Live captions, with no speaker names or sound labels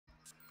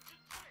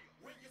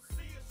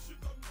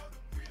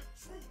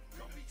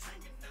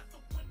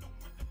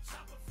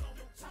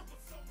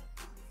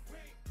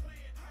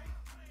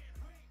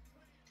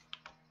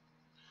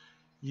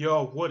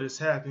Yo, what is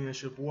happening?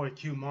 It's your boy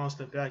Q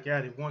Monster back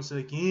at it once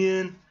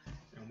again,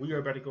 and we are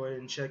about to go ahead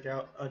and check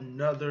out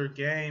another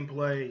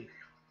gameplay,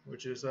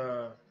 which is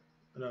a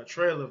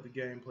trailer of the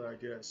gameplay, I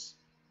guess.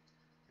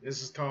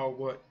 This is called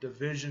what?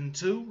 Division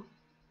 2?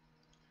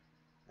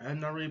 I had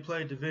not really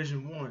played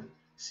Division 1.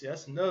 See,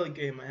 that's another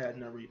game I had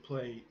not really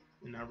played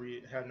and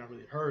had not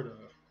really heard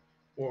of,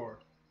 or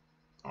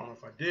I don't know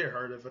if I did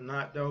heard of it or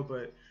not though,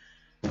 but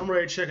I'm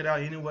ready to check it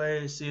out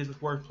anyway, see if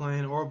it's worth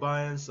playing or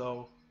buying.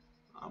 So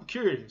I'm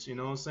curious, you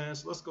know what I'm saying?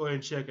 So let's go ahead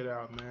and check it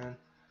out, man.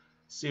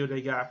 See what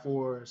they got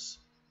for us.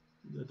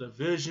 The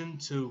Division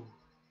 2.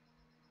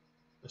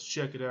 Let's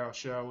check it out,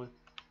 shall we?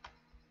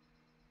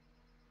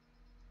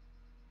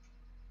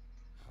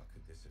 How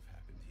could this have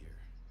happened here?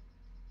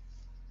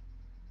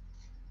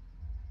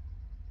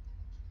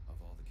 Of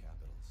all the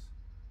capitals,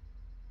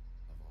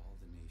 of all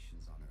the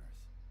nations on Earth,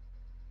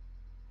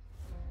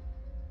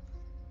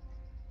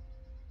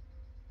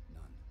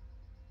 none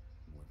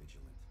more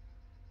vigilant,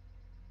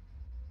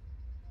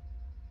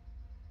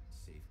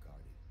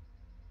 safeguarded,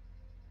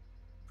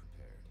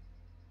 prepared.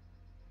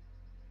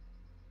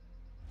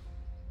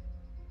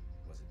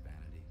 Was it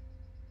vanity?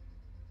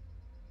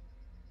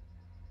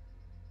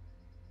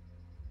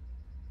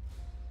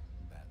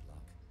 Bad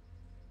luck?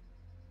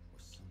 Or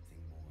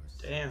something more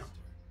Damn. sinister?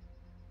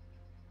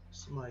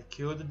 Somebody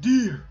killed the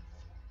deer.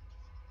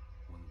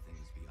 One thing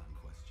is beyond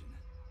question.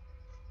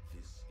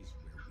 This is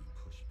where we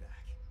push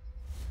back.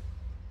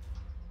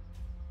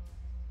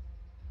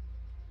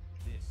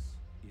 This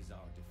is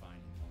our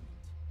defining moment.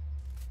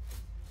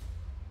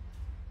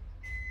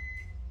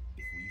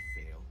 If we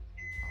fail,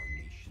 our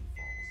nation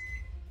falls.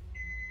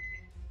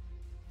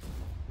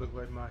 Look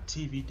like my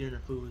TV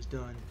dinner food is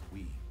done.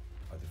 We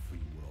are the free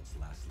world's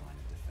last line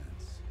of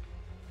defense.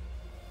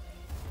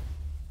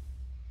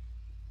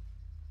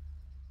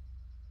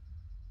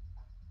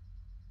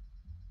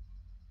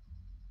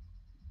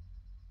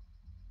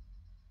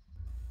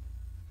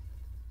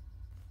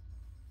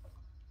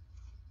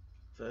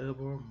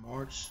 Available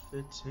March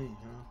 15th,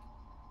 huh?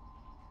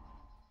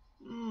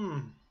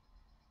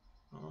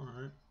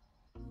 Alright.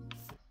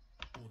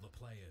 All the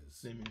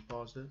players. Didn't mean to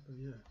pause that, but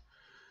yeah.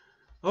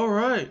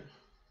 Alright.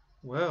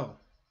 Well.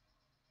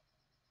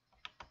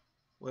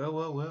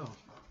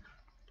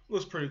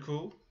 Looks pretty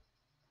cool.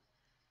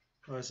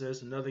 Like I said,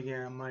 it's another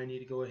game I might need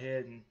to go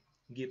ahead and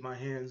get my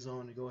hands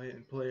on to go ahead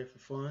and play it for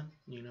fun.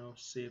 You know,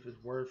 see if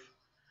it's worth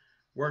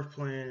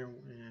playing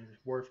and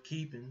worth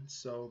keeping.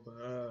 So,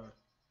 but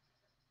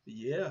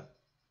yeah.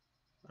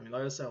 I mean,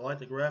 like I said, I like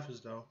the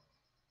graphics though.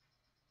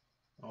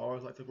 I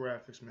always like the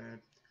graphics,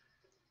 man.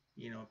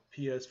 You know,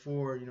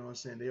 PS4, you know what I'm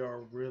saying, they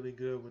are really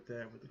good with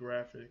that, with the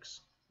graphics.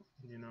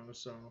 You know,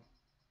 so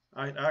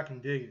I can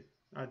dig it.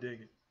 I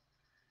dig it.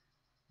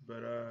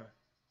 But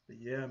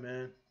yeah,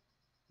 man.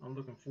 I'm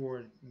looking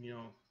forward, you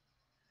know,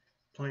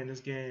 playing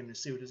this game to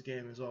see what this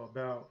game is all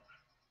about.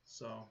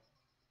 So,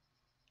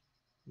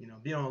 you know,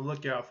 be on the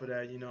lookout for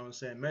that, you know what I'm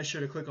saying. Make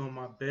sure to click on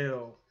my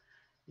bell.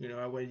 You know,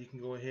 that way you can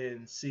go ahead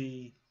and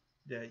see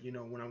that, you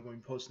know, when I'm going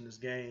to be posting this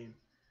game,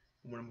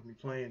 when I'm going to be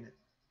playing it.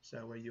 So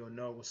that way you'll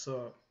know what's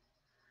up.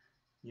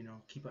 You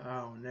know, keep an eye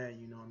on that,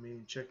 you know what I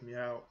mean? Check me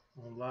out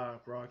on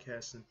live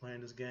broadcasting,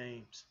 playing these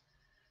games.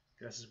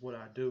 This is what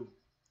I do.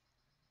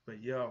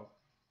 But yo,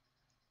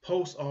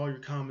 post all your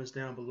comments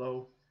down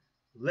below.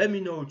 Let me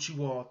know what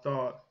you all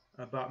thought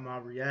about my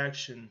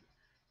reaction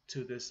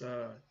to this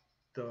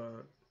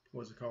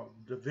what's it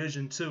called?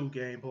 Division 2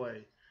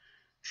 gameplay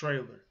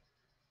trailer.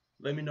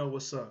 Let me know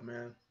what's up,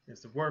 man.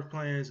 Is it worth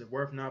playing? Is it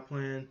worth not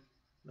playing?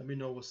 Let me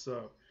know what's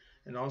up.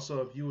 And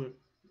also, if you,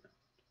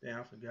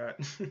 damn, I forgot.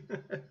 It's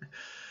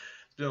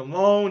been a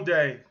long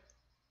day.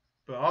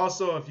 But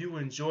also, if you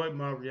enjoyed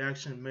my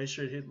reaction, make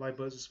sure to hit like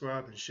button,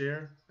 subscribe, and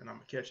share. And I'm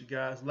going to catch you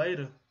guys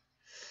later.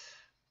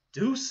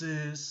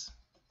 Deuces.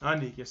 I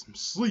need to get some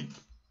sleep.